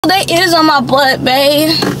They is on my butt, babe.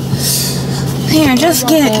 Here, just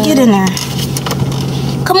get in there.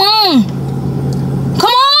 Come on. Come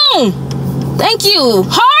on. Thank you.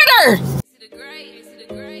 Harder.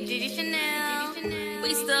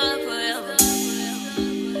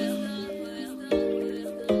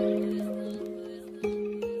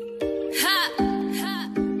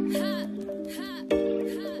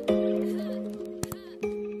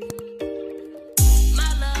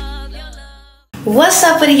 What's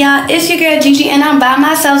up with y'all? It's your girl Gigi and I'm by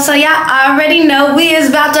myself, so y'all already know we is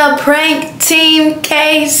about to prank Team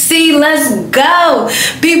KC. Let's go.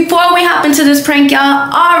 Before we hop into this prank,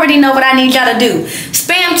 y'all already know what I need y'all to do.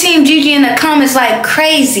 Spam Team Gigi in the comments like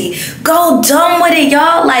crazy. Go dumb with it,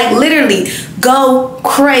 y'all. Like literally go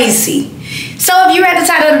crazy. So if you read the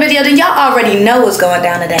title of the video, then y'all already know what's going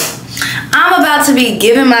down today. I'm about to be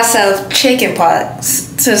giving myself chicken pox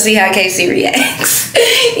to see how KC reacts.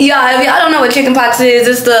 Y'all, if y'all don't know what chicken pox is,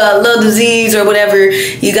 it's the little disease or whatever.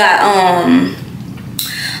 You got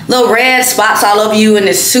little red spots all over you and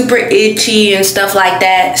it's super itchy and stuff like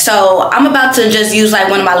that. So I'm about to just use like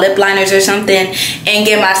one of my lip liners or something and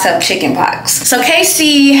give myself chicken pox. So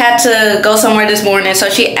KC had to go somewhere this morning, so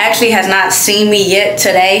she actually has not seen me yet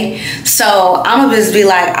today. So I'm gonna just be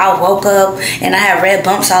like, I woke up and I have red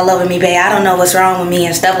bumps all over me, babe. I don't know what's wrong with me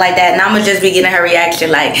and stuff like that. And I'm gonna just be getting her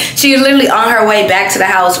reaction. Like she is literally on her way back to the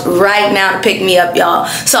house right now to pick me up, y'all.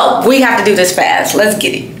 So we have to do this fast. Let's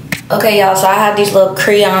get it. Okay, y'all, so I have these little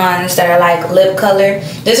crayons that are like lip color.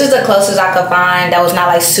 This is the closest I could find that was not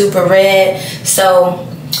like super red. So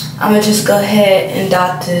I'm gonna just go ahead and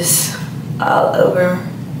dot this all over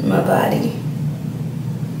my body.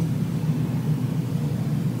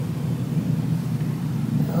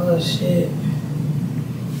 Oh shit.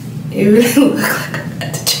 It really look like I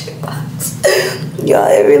got the chicken pox. Y'all,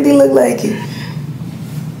 it really look like it.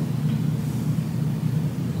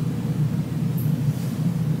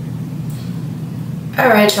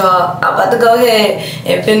 Alright, y'all, I'm about to go ahead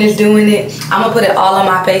and finish doing it. I'm gonna put it all on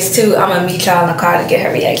my face too. I'm gonna meet y'all in the car to get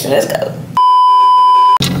her reaction. Let's go.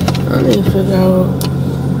 I need to figure out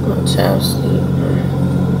my chapstick.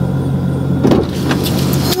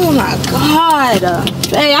 Oh my god.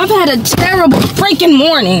 Hey, I've had a terrible freaking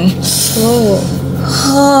morning.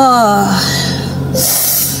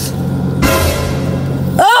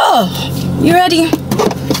 Oh, you ready?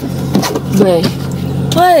 Babe.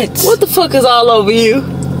 What the fuck is all over you?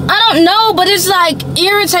 I don't know, but it's like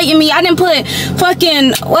irritating me. I didn't put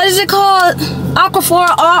fucking, what is it called? Aquaphor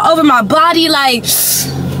all over my body. Like,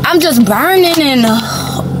 I'm just burning and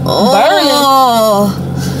Burning?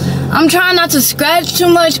 I'm trying not to scratch too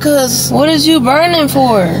much because. What is you burning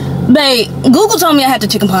for? Babe, Google told me I had the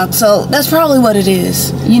chicken pox, so that's probably what it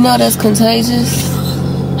is. You know that's contagious?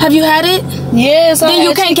 Have you had it? Yes, then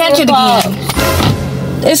you can't catch it again.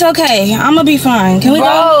 It's okay. I'm gonna be fine. Can we go?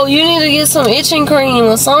 Bro, you need to get some itching cream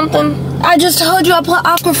or something. I just told you I put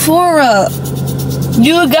Aquaphor up.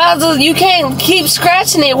 You can't keep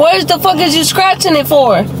scratching it. Where the fuck is you scratching it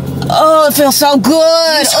for? Oh, it feels so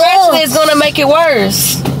good. Scratching it's gonna make it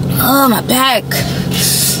worse. Oh, my back.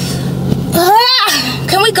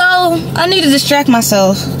 Can we go? I need to distract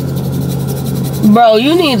myself. Bro,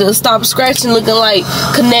 you need to stop scratching looking like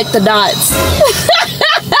connect the dots.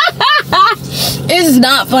 It's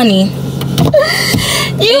not funny.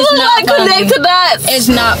 You look like connect the dots. It's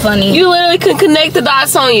not funny. You literally can connect the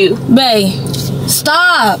dots on you. Babe,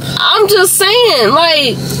 stop. I'm just saying,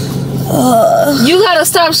 like, you gotta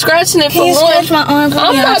stop scratching it for one. Scratch my arm?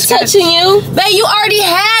 I'm not touching you. Babe, you already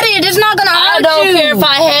had it. It's not gonna hurt you. I don't care if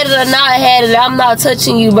I had it or not had it. I'm not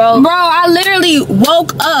touching you, bro. Bro, I literally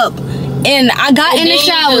woke up and I got in the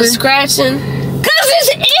shower. You scratching? Cause it's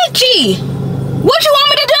itchy. What you want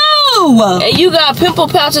me to do? And you got pimple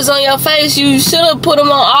pouches on your face. You should have put them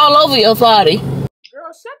on all over your body.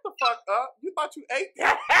 Girl, shut the fuck up. You thought you ate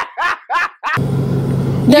that?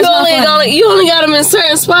 You only got them in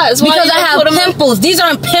certain spots. Because I have pimples. These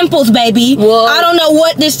aren't pimples, baby. Well, I don't know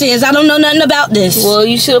what this is. I don't know nothing about this. Well,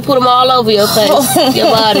 you should have put them all over your face, your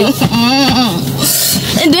body.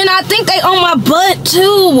 And then I think they on my butt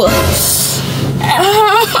too.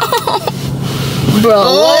 Bro,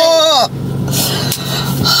 what?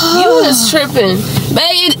 You is tripping.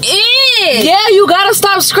 Babe, it is. Yeah, you gotta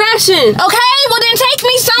stop scratching. Okay, well then take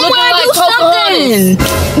me somewhere and do something.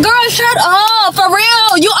 Girl, shut up. For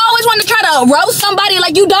real. You always want to try to roast somebody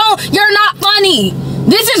like you don't. You're not funny.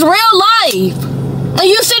 This is real life. And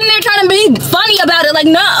you sitting there trying to be funny about it. Like,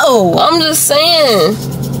 no. I'm just saying.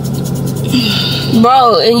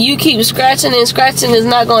 Bro, and you keep scratching and scratching is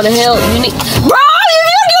not going to help. You need. Bro,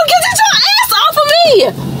 you get your ass off of me.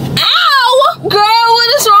 Ow. Girl, what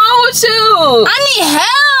is wrong with you? I need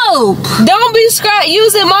help. help. Don't be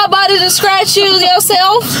using my body to scratch you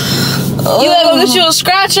yourself. You ain't gonna get you a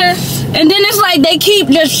scratcher. And then it's like they keep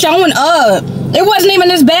just showing up. It wasn't even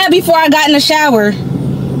this bad before I got in the shower.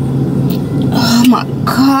 Oh my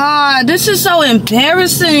God, this is so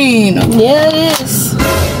embarrassing. Yeah, it is.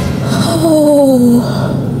 Oh.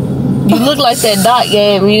 You look like that dot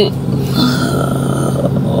game. You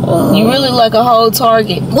really like a whole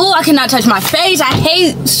target. Oh, I cannot touch my face. I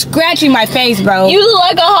hate scratching my face, bro. You look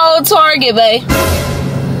like a whole target, babe.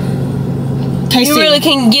 KC. You really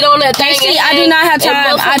can get on that thing. KC, I do not have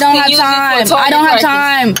time. I don't have time. I don't have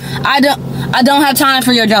time. I don't have time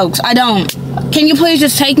for your jokes. I don't. Can you please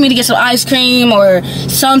just take me to get some ice cream or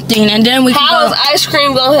something, and then we can How is ice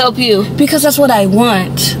cream gonna help you? Because that's what I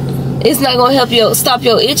want. It's not gonna help you stop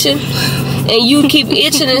your itching, and you keep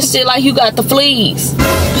itching and shit like you got the fleas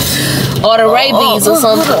or the rabies or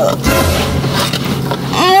something.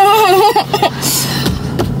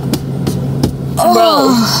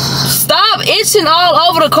 Bro, stop itching all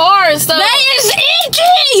over the car and stuff. That is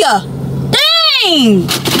itchy. Dang.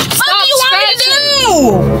 What do you want me to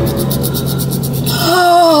do?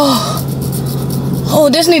 Oh,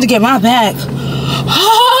 this need to get my back.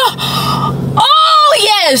 Oh,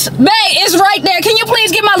 yes. Babe, it's right there. Can you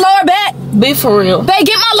please get my lower back? Be for real. Babe,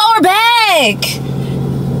 get my lower back.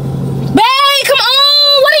 Babe, come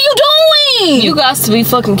on. What are you doing? You got to be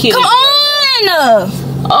fucking kidding Come me. on.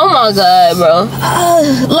 Oh my God, bro.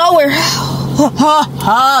 Lower.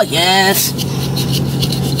 Oh, yes.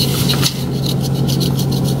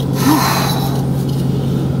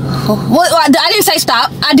 What? I didn't say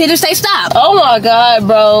stop. I didn't say stop. Oh my God,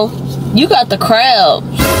 bro. You got the crab.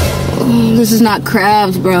 This is not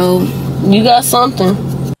crabs, bro. You got something.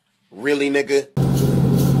 Really, nigga?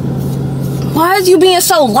 Why is you being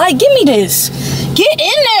so light? Give me this. Get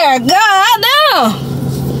in there. God damn.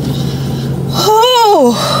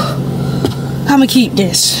 Oh. I'm gonna keep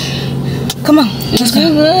this. Come on. Is you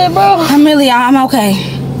good, bro? I'm okay.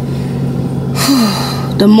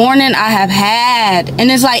 The morning I have had,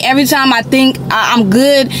 and it's like every time I think I'm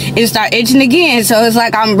good, it start itching again. So it's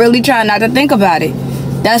like I'm really trying not to think about it.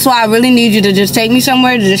 That's why I really need you to just take me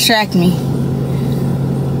somewhere to distract me.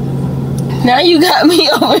 Now you got me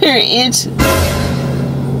over here itching.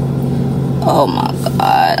 Oh my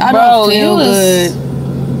God, I don't feel good.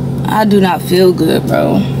 I do not feel good,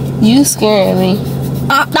 bro. You scaring me.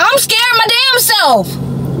 I'm scared my damn self.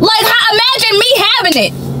 Like, imagine me having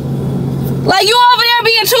it. Like, you over there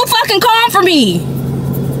being too fucking calm for me.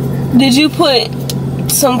 Did you put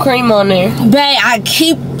some cream on there? Babe, I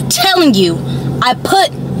keep telling you, I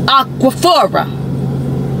put Aquaphora.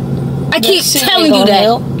 I keep telling you that.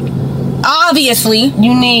 Help. Obviously.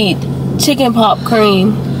 You need chicken pop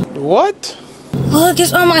cream. What? Look,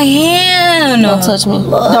 it's on my hand. Don't touch me.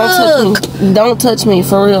 Look. Don't touch me. Don't touch me,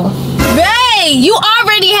 for real. Babe, you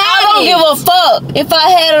already had I don't give a fuck if I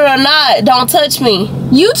had it or not. Don't touch me.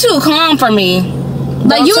 You too calm for me.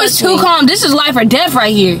 Like, you was too calm. This is life or death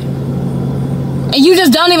right here. And you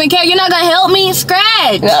just don't even care. You're not gonna help me?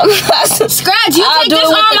 Scratch. Scratch. You take this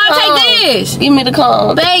arm, I'll take this. Give me the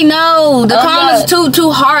comb. Babe, no. The comb is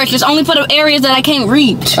too harsh. It's only for the areas that I can't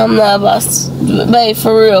reach. I'm not about to. Babe,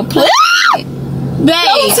 for real. Please.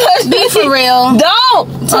 Babe, be for real.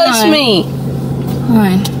 Don't touch me.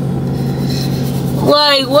 Fine.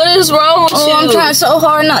 Like, what is wrong with you? I'm trying so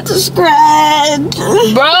hard not to scratch.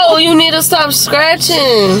 Bro, you need to stop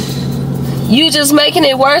scratching. You just making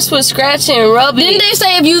it worse with scratching and rubbing. Didn't they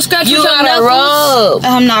say if you scratch you your gotta knuckles? rub?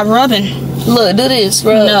 I'm not rubbing. Look, do this,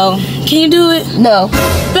 rub. No. Can you do it? No.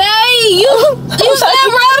 Babe, you said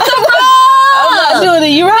rub the rub. I'm not doing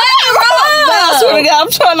it. You right? Rub. I swear to God,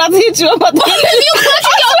 I'm trying not to hit you. I'm about to hit you. You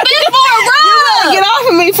clutching your fist for a rub. Get off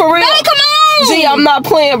of me, for real. Babe, come on. Gee, I'm not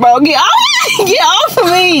playing, bro. Get off. Get off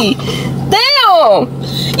of me. Damn.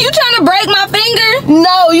 You trying to break my finger?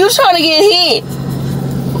 No, you trying to get hit.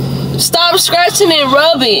 Stop scratching and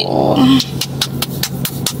rub it.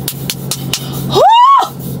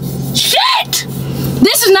 Shit!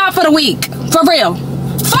 This is not for the weak. For real.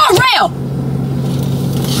 For real.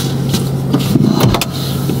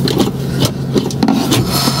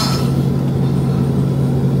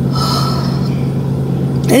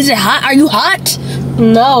 Is it hot? Are you hot?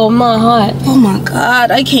 No, I'm not hot. Oh my God,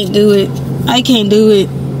 I can't do it. I can't do it.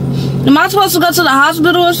 Am I supposed to go to the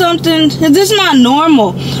hospital or something? Is this not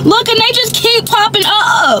normal? Look, and they just keep popping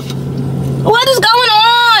up. What is going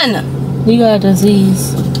on? You got a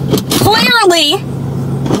disease. Clearly.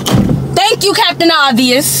 Thank you, Captain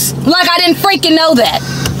Obvious. Like I didn't freaking know that.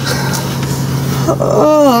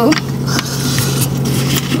 Oh.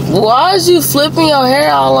 Why is you flipping your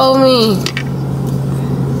hair all over me?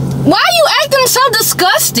 Why are you acting so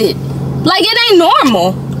disgusted. Like, it ain't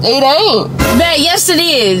normal. It ain't. Bae, yes it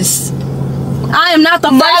is. I am not the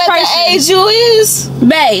first Not at person. the age you is.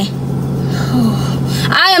 Bae,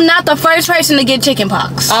 I am not the first person to get chicken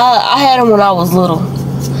pox. I had them when I was little.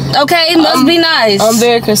 Okay, it must be nice. I'm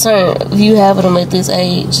very concerned if you having them at this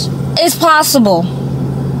age. It's possible.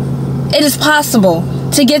 It is possible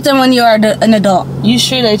to get them when you are an adult. You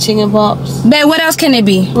sure they chicken pox? Bae, what else can it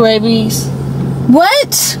be? Rabies?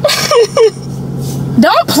 What?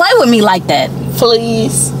 Don't play with me like that.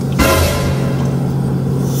 Please.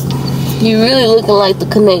 You really looking like the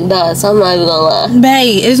connect dots. I'm not even gonna lie. Bae,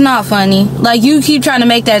 it's not funny. Like, you keep trying to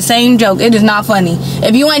make that same joke. It is not funny.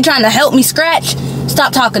 If you ain't trying to help me scratch,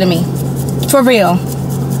 stop talking to me. For real.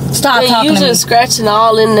 Stop talking you to me. just scratching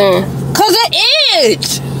all in there. Cause it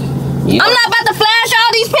is. I'm not about to flash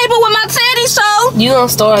all these people with my titties, so You gonna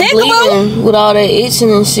start bleeding with all that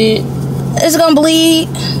itching and shit. it's gonna bleed.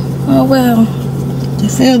 Oh well. It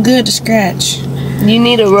feel good to scratch. You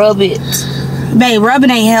need to rub it. Babe, rubbing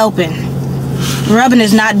ain't helping. Rubbing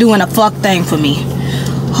is not doing a fuck thing for me.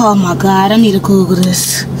 Oh my god, I need to Google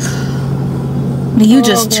this. You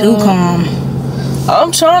just too calm.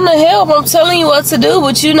 I'm trying to help. I'm telling you what to do,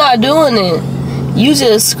 but you not doing it. You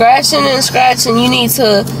just scratching and scratching. You need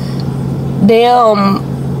to damn,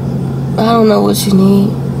 I don't know what you need.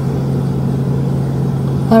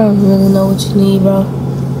 I don't really know what you need, bro.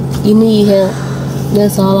 You need help.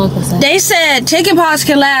 That's all I can say. They said chickenpox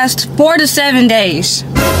can last 4 to 7 days.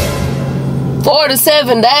 4 to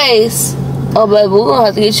 7 days. Oh, baby, we're gonna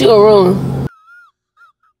have to get you a room.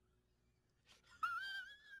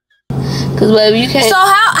 Cause baby, you can't. So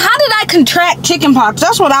how did I contract chickenpox?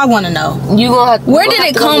 That's what I want to know. You gonna have to. Where did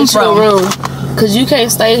it come from? Room. Cause you can't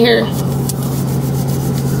stay here.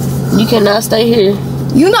 You cannot stay here.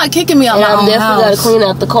 You're not kicking me out my own house. I definitely gotta clean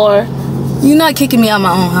out the car. You're not kicking me out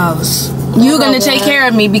my own house. You're gonna take care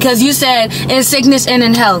of me because you said in sickness and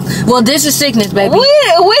in health. Well, this is sickness, baby. When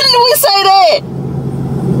did we say that?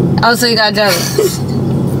 Oh, so you got jealous.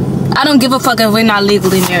 I don't give a fuck if we're not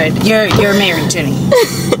legally married. You're married to me.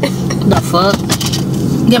 The fuck?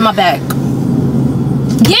 Get my back.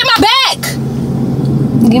 Get my back!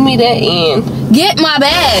 Give me that end. Get my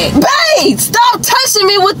bag. Babe, stop touching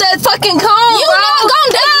me with that fucking comb. You not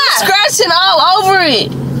gonna die. Scratching all over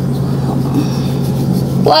it.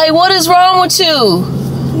 Like, what is wrong with you?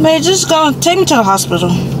 Man, just go take me to the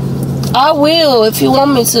hospital. I will if you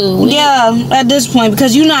want me to. Yeah, at this point,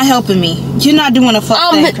 because you're not helping me. You're not doing a fuck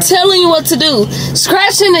thing. I'm telling you what to do.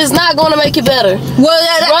 Scratching is not going to make it better. Well,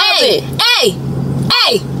 Rub it. Hey,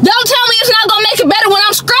 don't tell me it's not going to make it better when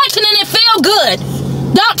I'm scratching and it feel good.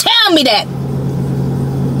 Don't tell me that.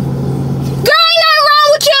 Girl, ain't nothing wrong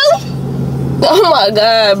with you. Oh my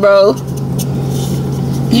God, bro.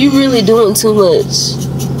 You really doing too much.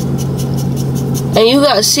 And you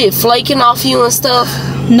got shit flaking off you and stuff.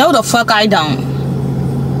 No, the fuck I don't.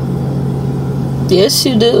 Yes,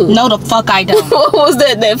 you do. No, the fuck I don't. What was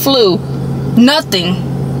that flu? Nothing.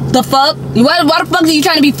 The fuck? Why the fuck are you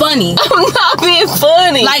trying to be funny? I'm not being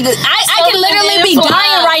funny. Like, I can literally be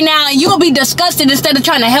dying right now and you'll be disgusted instead of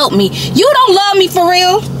trying to help me. You don't love me for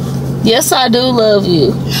real? Yes, I do love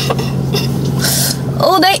you.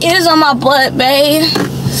 Oh, they is on my butt, babe.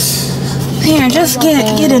 Here, just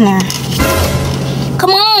get in there.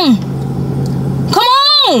 Come on. Come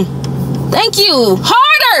on. Thank you.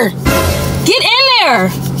 Harder. Get in there.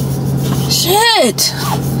 Shit.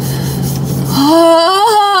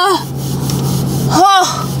 Oh.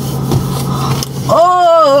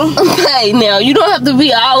 Hey, now, you don't have to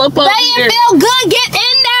be all up over here. It feel good. Get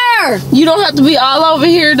in there. You don't have to be all over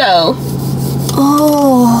here, though.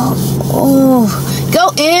 Oh. Go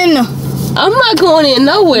in. I'm not going in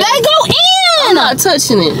nowhere. Babe, go in. I'm not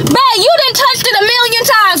touching it. Babe, you done touched it 1,000,000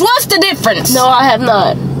 times. What's the difference? No, I have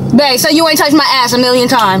not. Babe, so you ain't touched my ass 1,000,000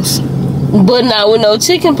 times. But not with no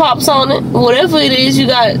chicken pops on it. Whatever it is you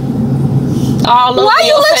got all over Why you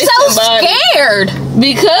your look face so and body. scared?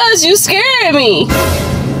 Because you scaring me.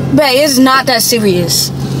 Babe, it's not that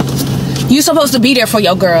serious. You supposed to be there for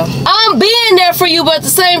your girl. I'm being there for you, but at the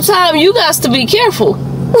same time, you got to be careful.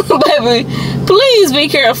 Baby, please be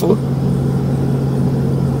careful.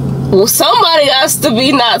 Well, somebody has to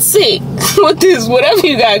be not sick with this, whatever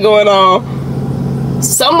you got going on.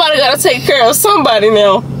 Somebody got to take care of somebody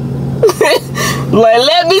now. Like,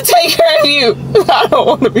 let me take care of you. I don't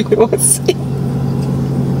want to be the one sick.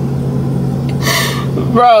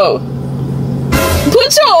 Bro,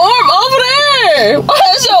 put your arm over there. Why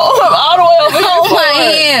is your arm all the way over here? Oh, my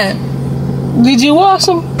hand. Did you wash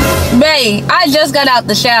them? Babe, I just got out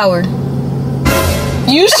the shower.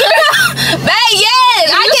 You sure? Babe,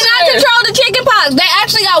 yes. I cannot control the chicken pox. pox. They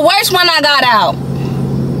actually got worse when I got out.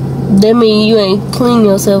 That mean you ain't clean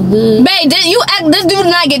yourself good. Babe, this dude did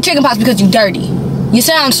not get chicken pox because you dirty. You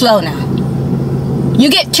sound slow now. You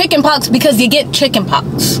get chicken pox because you get chicken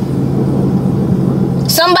pox.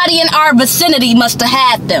 Somebody in our vicinity must have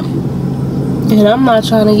had them. And I'm not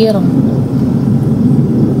trying to get them.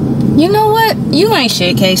 You know what? You ain't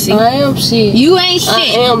shit, Casey. I am shit. You ain't shit. I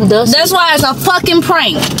am dusty. That's why it's a fucking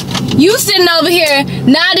prank. You sitting over here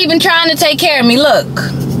not even trying to take care of me. Look.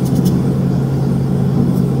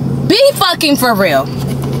 Be fucking for real. Bro.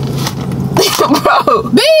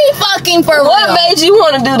 Be fucking for real. What made you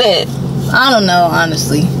want to do that? I don't know,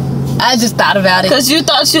 honestly. I just thought about it. Because you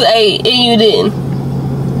thought you ate and you didn't.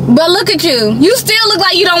 But look at you. You still look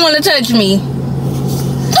like you don't want to touch me.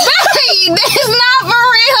 Hey, that's not for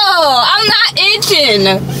real. I'm not itching.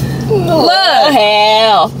 Look.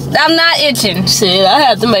 Hell. I'm not itching. Shit, I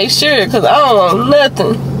have to make sure because I don't want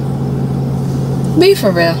nothing. Be for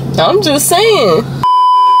real. I'm just saying.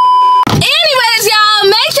 Anyways, y'all,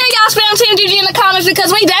 make sure y'all spam Team GG in the comments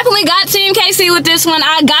because we definitely got Team KC with this one.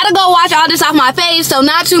 I gotta go wash all this off my face, so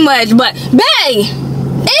not too much. But, bae,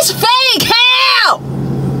 it's fake. Help!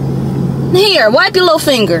 Here, wipe your little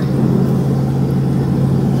finger.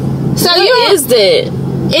 So What is that?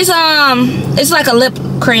 It's like a lip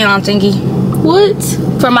crayon thingy. What?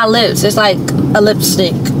 For my lips. It's like a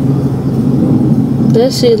lipstick.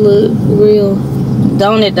 That shit look real.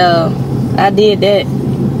 Don't it though? I did that.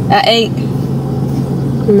 I ate.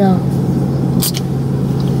 No.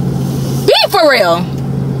 Be for real.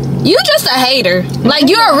 You just a hater. Like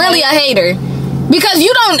you're really a hater. Because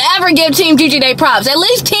you don't ever give Team GG they props. At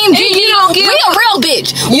least Team GG, we a real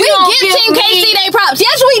bitch. We give Team KC they props.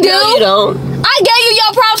 Yes, we do. No, you don't. I gave you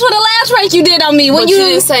your props for the last race you did on me. When But you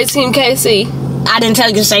didn't say Team KC. I didn't tell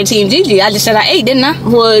you to say Team GG. I just said I ate, didn't I?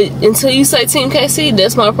 Well, until you say Team KC,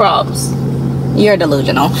 that's my props. You're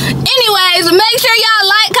delusional. Anyways, make sure y'all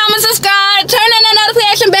like, comment, subscribe, turn on the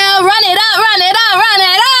notification bell, run it up, run it up, run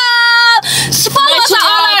it up. Follow us on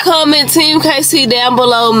all our comment Team KC down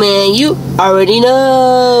below, man. You already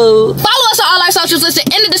know. Follow us on all our socials listed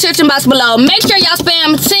in the description box below. Make sure y'all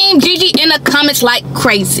spam Team GG in the comments like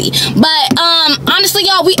crazy. But honestly,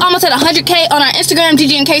 y'all, we almost at 100K on our Instagram,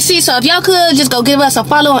 gg&kc. So if y'all could just go give us a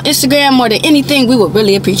follow on Instagram more than anything, we would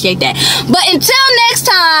really appreciate that. But until next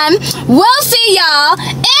time, we'll see y'all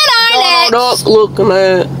in our next. Looking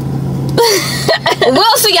at.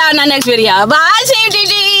 We'll see y'all in our next video. Bye, Team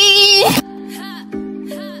GG.